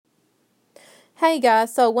Hey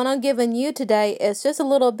guys, so what I'm giving you today is just a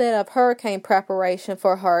little bit of hurricane preparation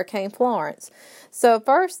for Hurricane Florence. So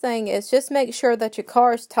first thing is just make sure that your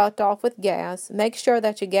car is topped off with gas. Make sure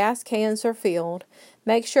that your gas cans are filled.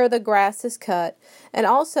 Make sure the grass is cut. And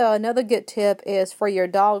also another good tip is for your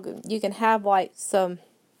dog, you can have like some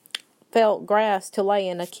felt grass to lay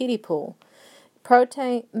in a kiddie pool.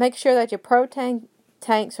 Make sure that your propane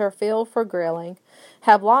tanks are filled for grilling.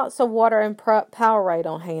 Have lots of water and Powerade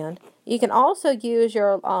on hand. You can also use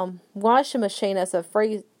your washing machine as a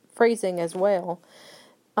freezing as well.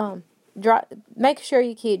 Make sure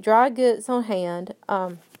you keep dry goods on hand.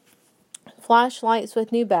 Flashlights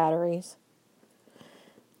with new batteries.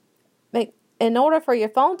 In order for your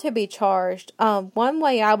phone to be charged, one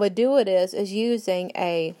way I would do it is using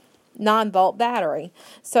a 9-volt battery.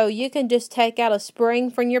 So you can just take out a spring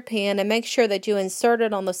from your pin and make sure that you insert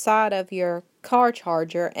it on the side of your car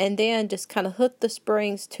charger and then just kind of hook the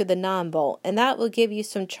springs to the 9-volt, and that will give you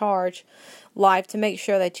some charge life to make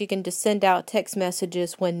sure that you can just send out text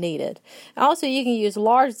messages when needed. Also, you can use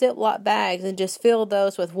large Ziploc bags and just fill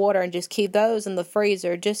those with water and just keep those in the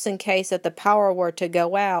freezer just in case that the power were to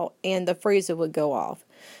go out and the freezer would go off.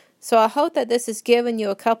 So I hope that this has given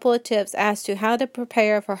you a couple of tips as to how to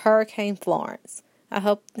prepare for Hurricane Florence. I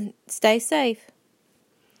hope stay safe.